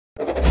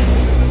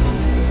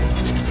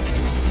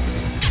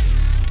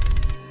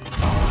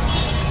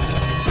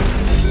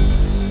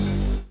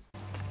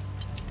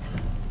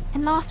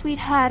And last we'd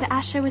heard,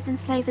 Asher was in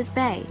Slaver's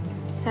Bay.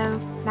 So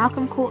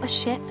Malcolm caught a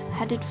ship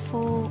headed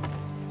for...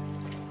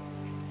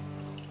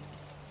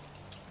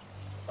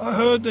 I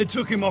heard they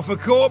took him off a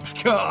corpse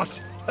cart.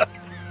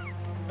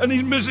 And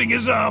he's missing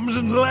his arms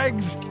and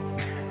legs.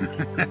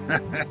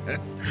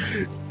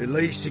 At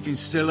least he can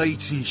still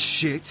eat his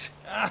shit.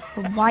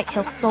 The White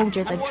Hill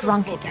soldiers are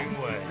drunk again.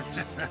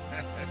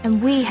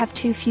 And we have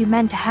too few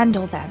men to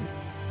handle them.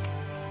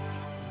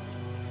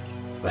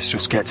 Let's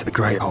just get to the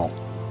Great Hall.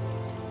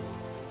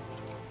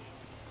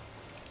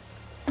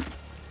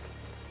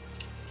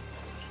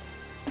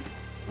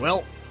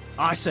 Well,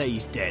 I say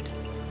he's dead.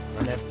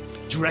 And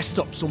they've dressed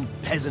up some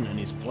peasant in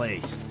his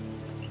place.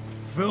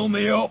 Fill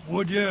me up,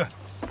 would you?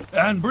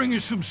 And bring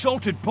us some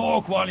salted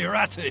pork while you're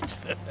at it.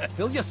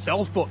 Fill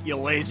yourself up, you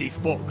lazy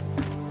fuck.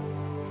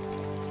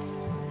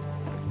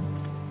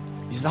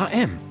 Is that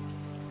him?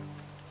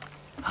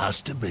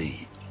 Has to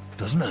be,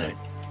 doesn't it?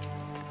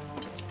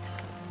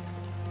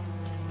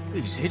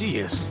 He's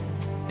hideous.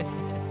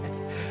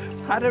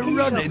 Had a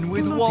run-in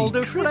with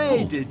Walder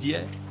Frey, did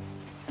you?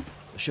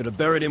 I should have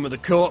buried him with the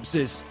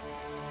corpses.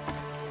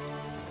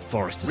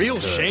 Forrester's real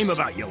cursed. Shame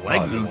about your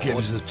leg, Who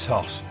gives a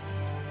toss?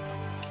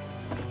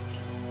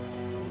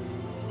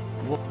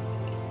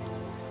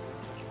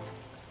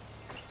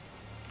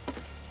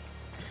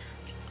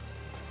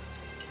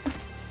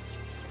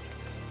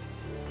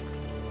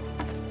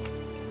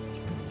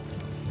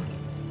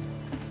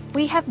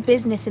 We have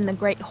business in the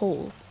Great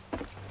Hall.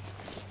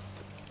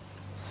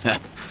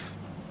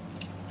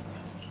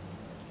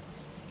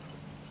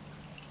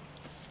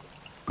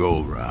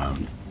 Go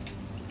round.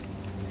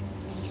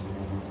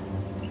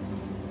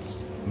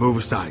 Move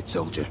aside,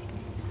 soldier.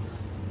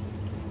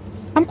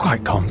 I'm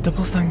quite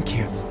comfortable, thank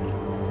you.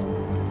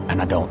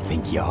 And I don't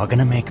think you're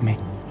gonna make me.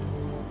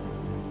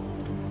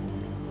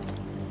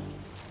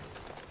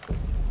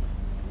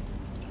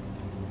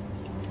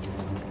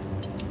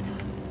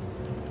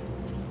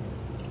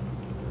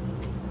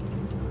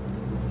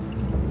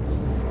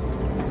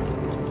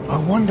 I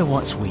wonder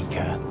what's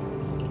weaker.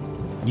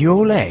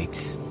 Your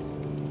legs?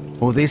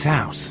 Or this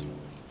house?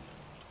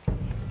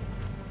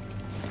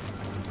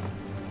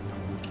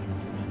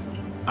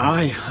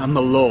 I am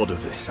the lord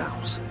of this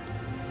house.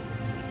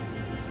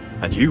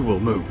 And you will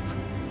move.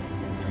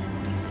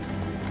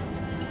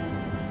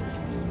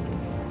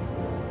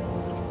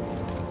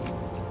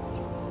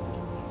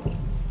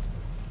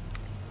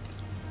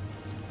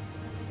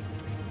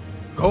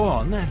 Go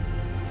on then,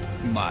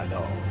 my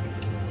lord.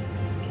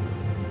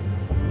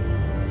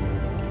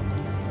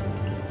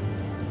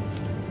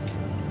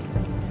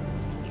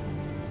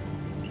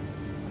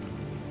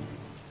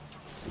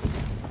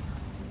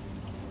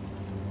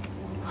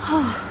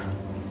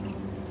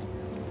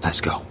 Let's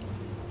go.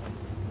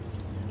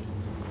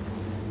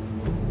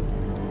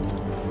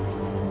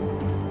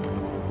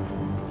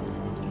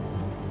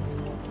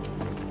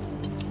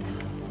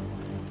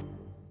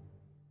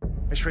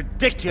 It's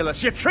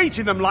ridiculous. You're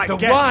treating them like The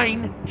guests.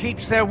 wine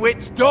keeps their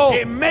wits dull.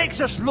 It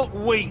makes us look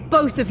weak.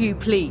 Both of you,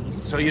 please.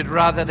 So you'd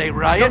rather they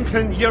riot?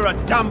 Duncan, you're a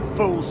damn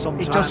fool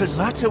sometimes. It doesn't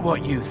matter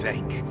what you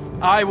think.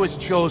 I was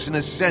chosen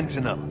as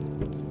sentinel.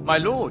 My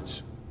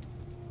lords.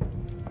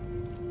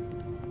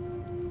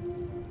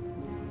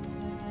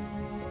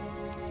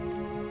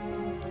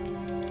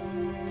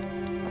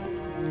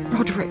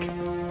 Roderick.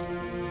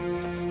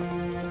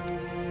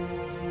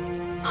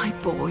 My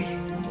boy.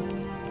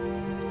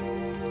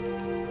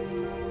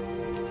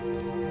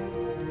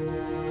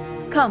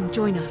 Come,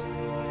 join us.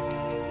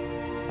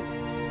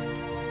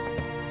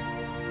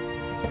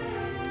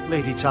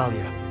 Lady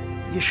Talia,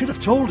 you should have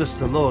told us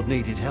the Lord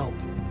needed help.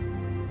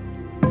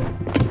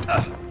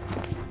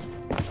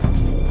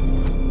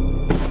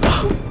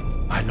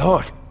 My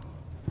lord.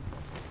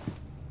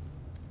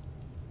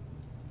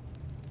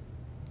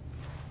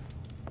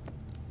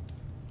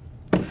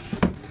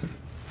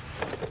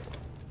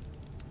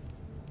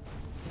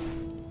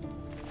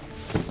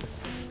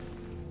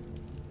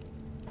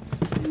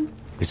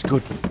 It's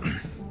good.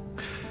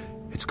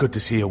 It's good to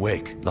see you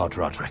awake, Lord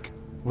Roderick.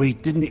 We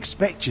didn't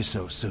expect you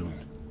so soon.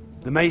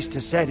 The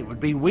Maester said it would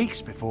be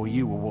weeks before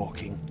you were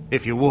walking,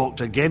 if you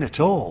walked again at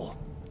all.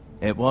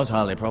 It was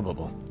highly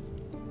probable.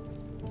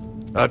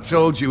 I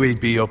told you he'd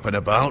be up and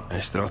about.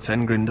 Mr.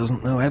 Otengrin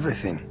doesn't know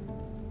everything.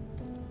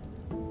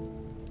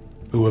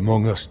 Who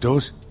among us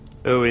does?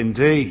 Oh,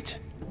 indeed.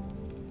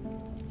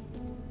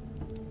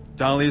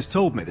 Dahlia's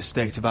told me the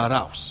state of our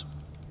house.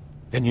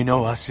 Then you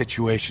know our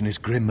situation is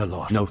grim, my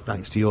lord. No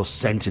thanks to your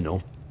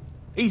sentinel.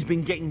 He's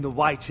been getting the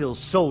White Hill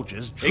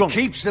soldiers It drunk.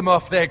 keeps them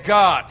off their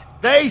guard.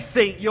 They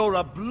think you're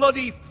a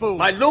bloody fool.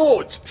 My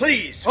lords,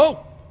 please!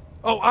 Oh,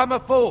 I'm a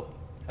fool.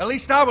 At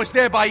least I was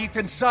there by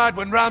Ethan's side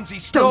when Ramsay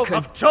stole Duncan.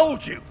 I've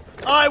told you.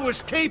 I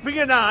was keeping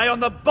an eye on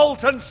the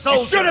Bolton You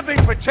soldiers. should have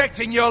been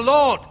protecting your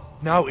lord.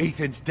 Now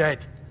Ethan's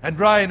dead, and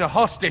Ryan a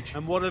hostage.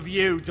 And what have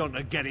you done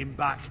to get him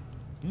back?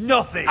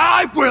 Nothing.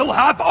 I will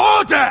have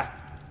order!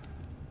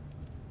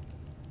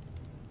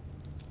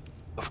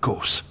 Of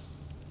course.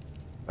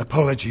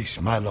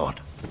 Apologies, my lord.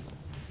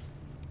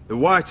 The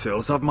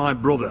Whitehills have my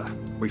brother.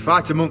 We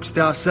fight amongst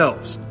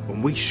ourselves,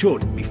 when we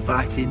should be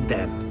fighting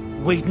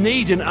them. We'd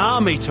need an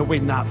army to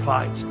win that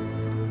fight.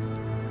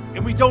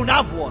 And we don't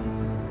have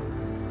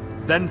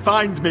one. Then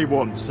find me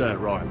one, Sir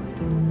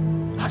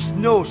Royland. That's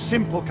no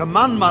simple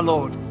command, my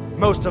lord.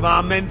 Most of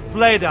our men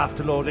fled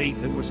after Lord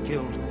Ethan was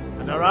killed,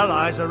 and our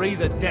allies are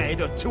either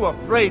dead or too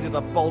afraid of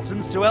the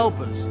Boltons to help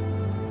us.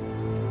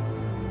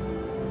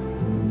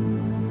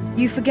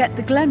 You forget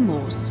the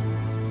Glenmores.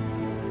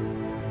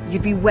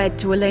 You'd be wed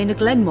to Elena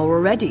Glenmore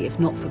already if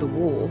not for the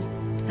war.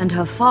 And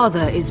her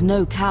father is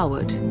no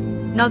coward.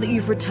 Now that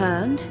you've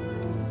returned,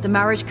 the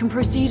marriage can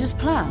proceed as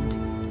planned.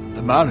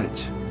 The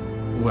marriage?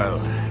 Well,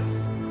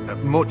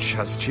 much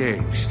has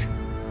changed.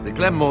 The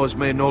Glenmores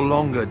may no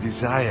longer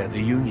desire the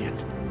union.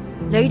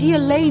 Lady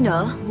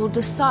Elena will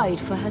decide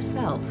for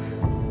herself.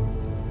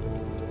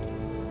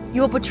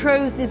 Your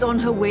betrothed is on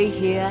her way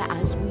here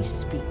as we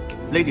speak.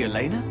 Lady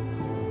Elena?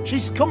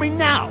 She's coming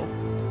now.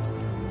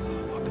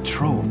 My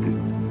betrothed is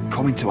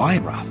coming to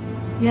Ironrath.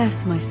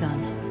 Yes, my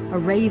son. A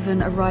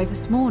raven arrived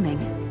this morning.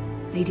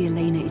 Lady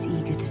Elena is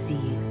eager to see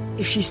you.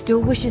 If she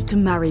still wishes to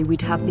marry,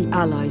 we'd have the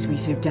allies we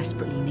so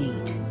desperately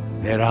need.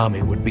 Their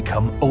army would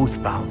become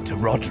oath-bound to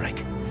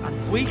Roderick.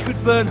 And we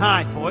could burn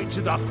High Point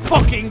to the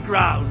fucking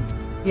ground.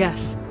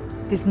 Yes,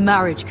 this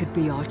marriage could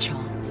be our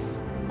chance.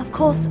 Of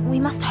course, we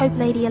must hope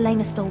Lady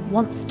Elena still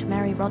wants to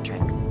marry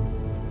Roderick.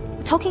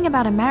 We're talking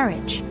about a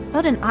marriage,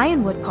 not an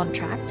Ironwood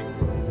contract.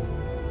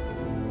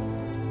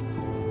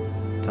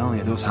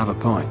 Talia does have a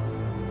point.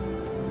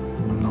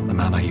 I'm not the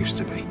man I used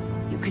to be.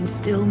 You can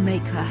still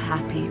make her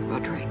happy,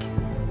 Roderick.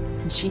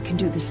 And she can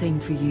do the same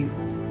for you.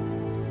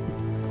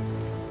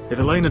 If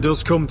Elena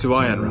does come to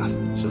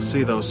Ironrath, she'll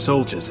see those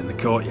soldiers in the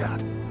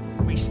courtyard.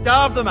 We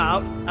starve them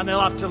out, and they'll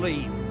have to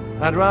leave.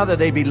 I'd rather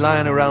they be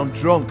lying around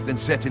drunk than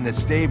setting the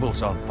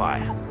stables on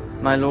fire.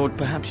 My lord,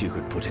 perhaps you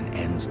could put an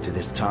end to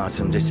this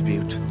tiresome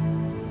dispute.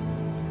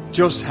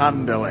 Just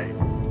handle it.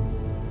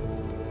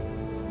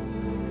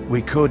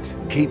 We could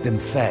keep them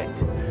fed,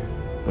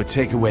 but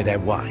take away their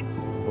wine.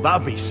 Well,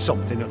 that'd be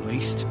something at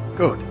least.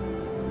 Good.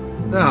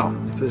 Now,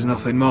 if there's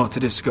nothing more to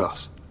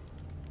discuss.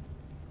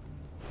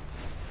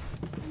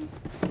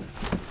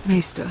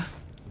 Maester,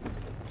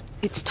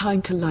 it's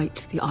time to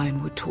light the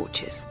Ironwood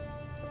torches.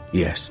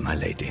 Yes, my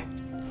lady.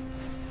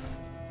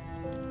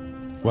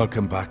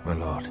 Welcome back, my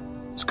lord.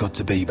 It's good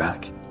to be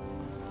back.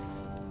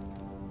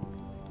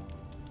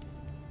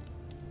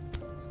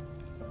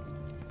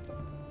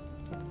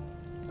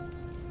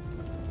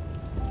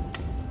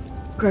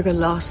 Gregor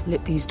last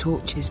lit these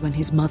torches when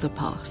his mother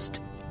passed.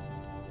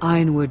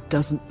 Ironwood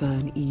doesn't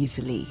burn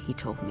easily, he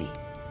told me.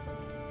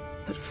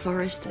 But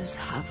Forresters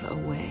have a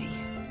way.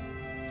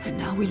 And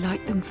now we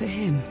light them for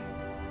him.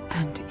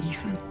 And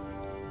Ethan.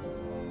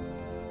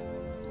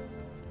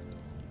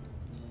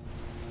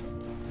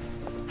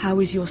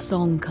 How is your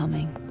song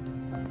coming?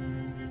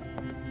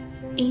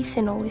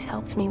 Ethan always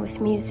helped me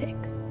with music.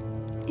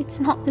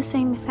 It's not the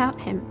same without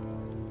him.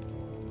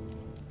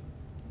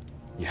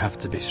 You have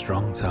to be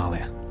strong,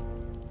 Talia.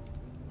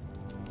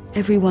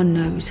 Everyone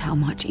knows how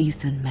much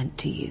Ethan meant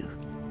to you.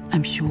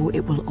 I'm sure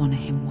it will honor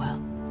him well.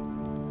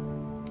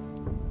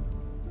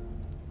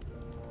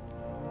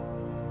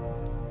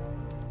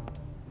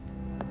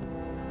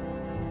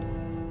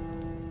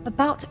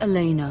 About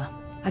Elena,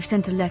 I've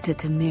sent a letter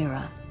to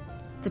Mira.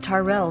 The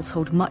Tyrells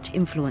hold much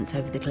influence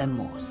over the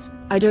Glenmores.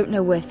 I don't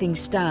know where things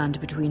stand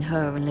between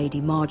her and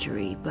Lady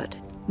Marjorie, but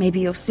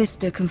maybe your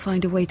sister can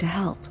find a way to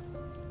help.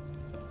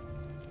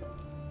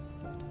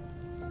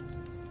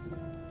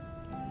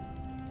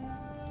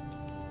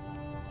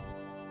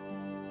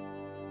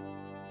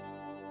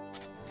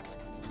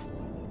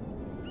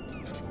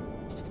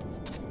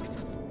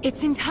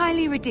 It's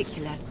entirely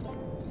ridiculous.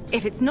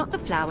 If it's not the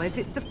flowers,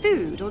 it's the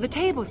food or the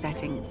table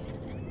settings.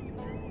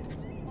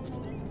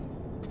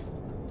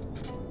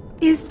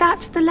 Is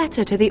that the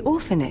letter to the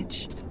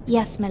orphanage?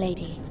 Yes, my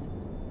lady.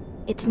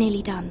 It's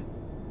nearly done.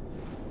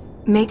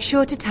 Make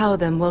sure to tell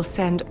them we'll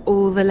send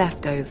all the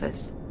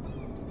leftovers.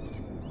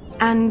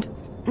 And,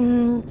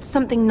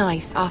 something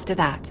nice after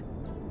that.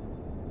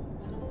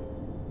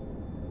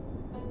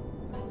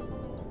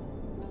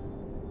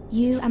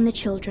 You and the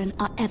children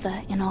are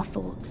ever in our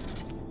thoughts.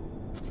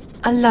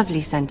 A lovely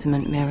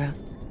sentiment, Mira.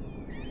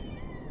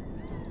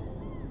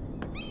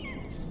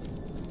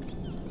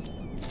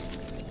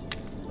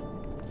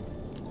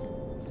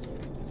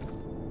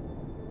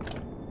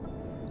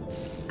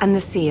 And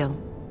the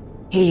seal.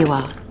 Here you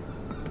are.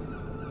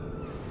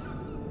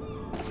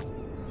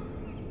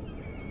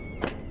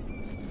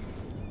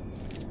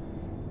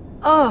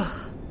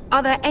 Oh,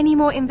 are there any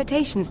more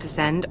invitations to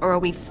send, or are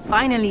we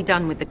finally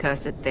done with the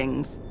cursed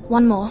things?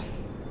 One more.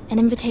 An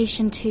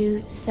invitation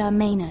to Sir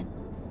Maynard.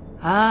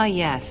 Ah,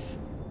 yes.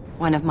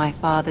 One of my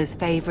father's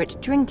favorite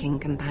drinking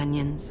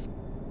companions.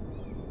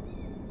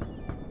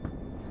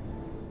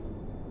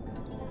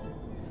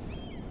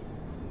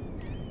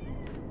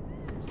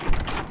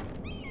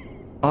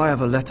 I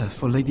have a letter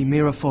for Lady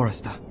Mira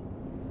Forrester.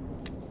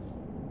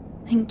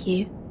 Thank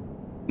you.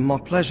 My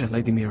pleasure,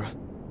 Lady Mira.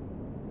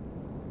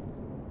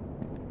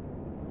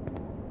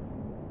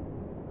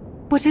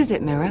 What is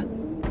it, Mira?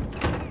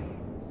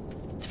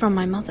 It's from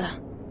my mother.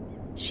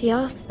 She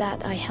asked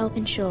that I help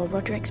ensure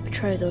Roderick's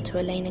betrothal to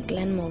Elena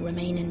Glenmore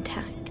remain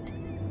intact.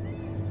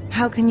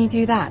 How can you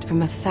do that from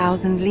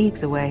 1,000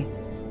 leagues away?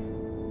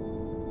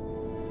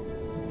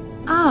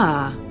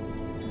 Ah,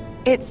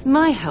 it's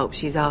my help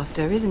she's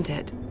after, isn't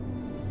it?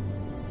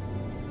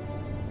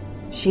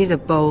 She's a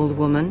bold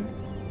woman.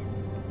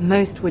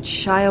 Most would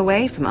shy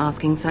away from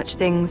asking such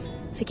things.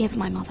 Forgive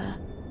my mother.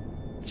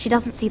 She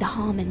doesn't see the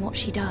harm in what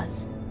she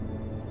does.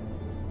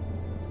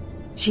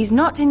 She's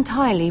not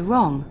entirely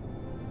wrong.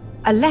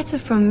 A letter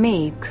from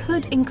me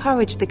could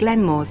encourage the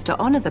Glenmores to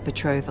honor the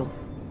betrothal.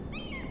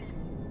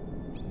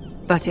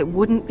 But it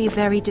wouldn't be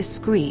very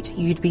discreet.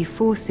 You'd be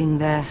forcing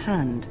their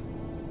hand.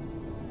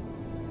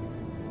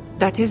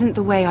 That isn't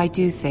the way I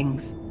do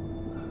things.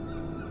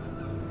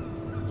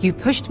 You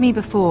pushed me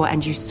before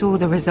and you saw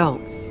the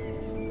results.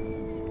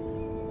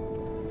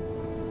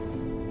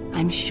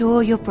 I'm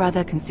sure your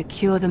brother can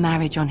secure the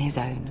marriage on his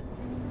own.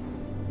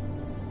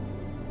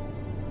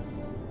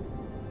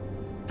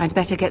 I'd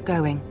better get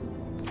going.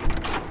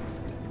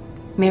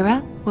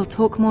 Mira, we'll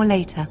talk more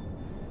later.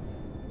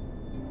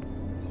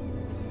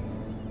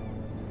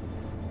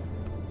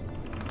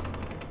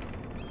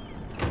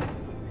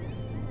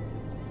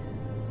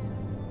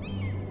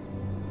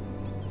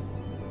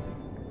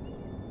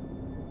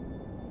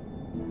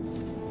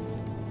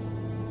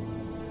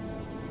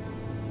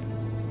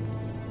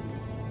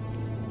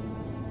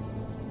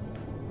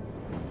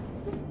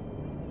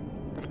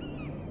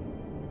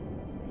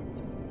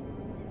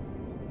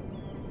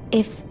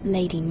 If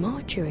Lady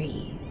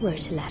Marjorie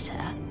wrote a letter...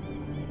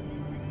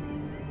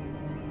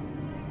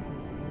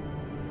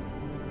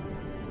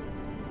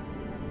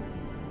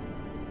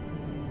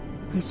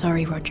 I'm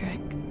sorry,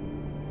 Roderick.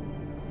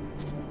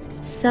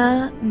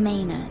 Sir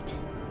Maynard,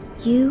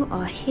 you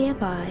are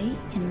hereby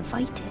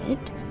invited...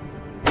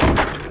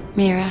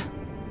 Mira,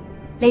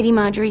 Lady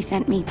Marjorie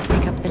sent me to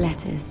pick up the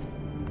letters.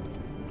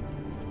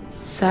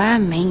 Sir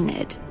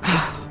Maynard?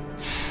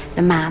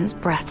 The man's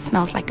breath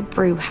smells like a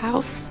brew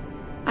house.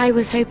 I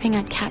was hoping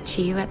I'd catch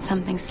you at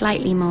something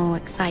slightly more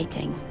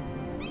exciting.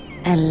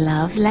 A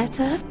love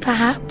letter,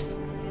 perhaps?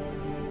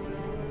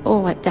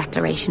 Or a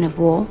declaration of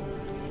war?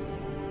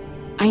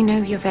 I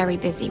know you're very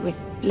busy with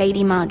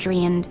Lady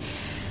Marjorie and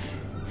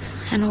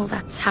all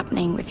that's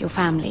happening with your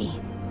family.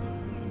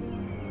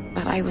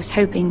 But I was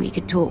hoping we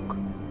could talk.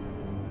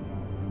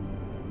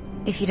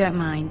 If you don't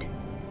mind.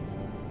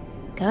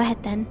 Go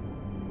ahead then.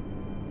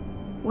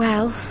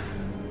 Well,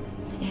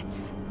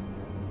 it's...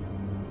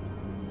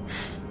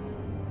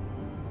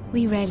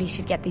 We really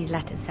should get these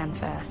letters sent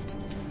first.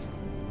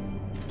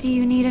 Do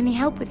you need any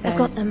help with those? I've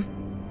got them.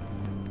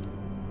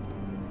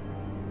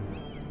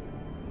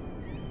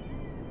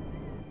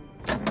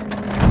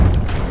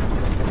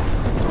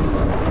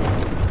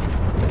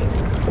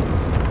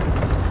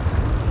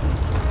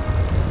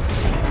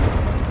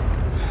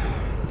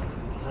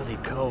 Bloody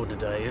cold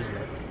today, isn't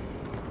it?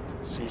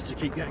 Seems to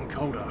keep getting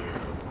colder.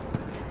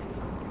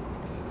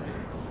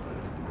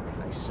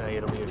 They say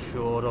it'll be a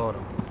short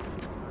autumn.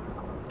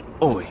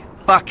 Oi,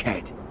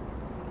 fuckhead.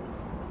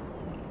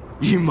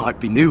 You might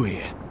be new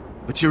here,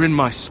 but you're in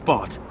my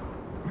spot.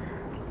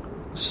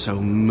 So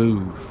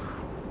move.